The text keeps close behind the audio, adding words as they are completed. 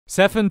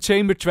7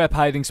 chamber trap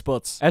hiding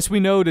spots. As we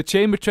know, the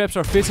chamber traps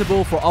are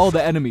visible for all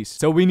the enemies,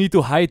 so we need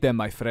to hide them,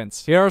 my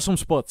friends. Here are some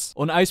spots.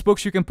 On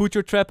Icebox you can put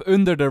your trap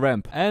under the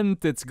ramp,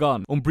 and it's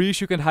gone. On Breeze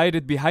you can hide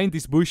it behind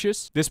these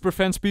bushes. This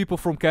prevents people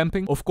from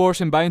camping. Of course,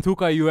 in Bind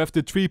Hookah you have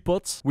the 3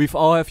 pots. We've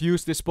all have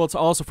used these spots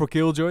also for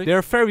Killjoy.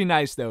 They're very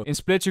nice though. In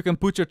Split you can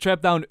put your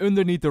trap down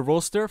underneath the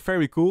roster,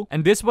 very cool.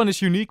 And this one is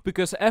unique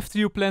because after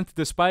you plant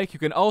the spike, you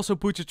can also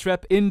put your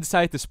trap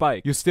inside the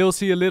spike. You still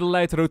see a little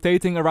light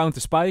rotating around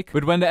the spike,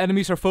 but when the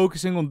enemies are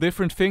focusing on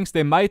different things,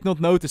 they might not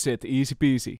notice it. Easy peasy.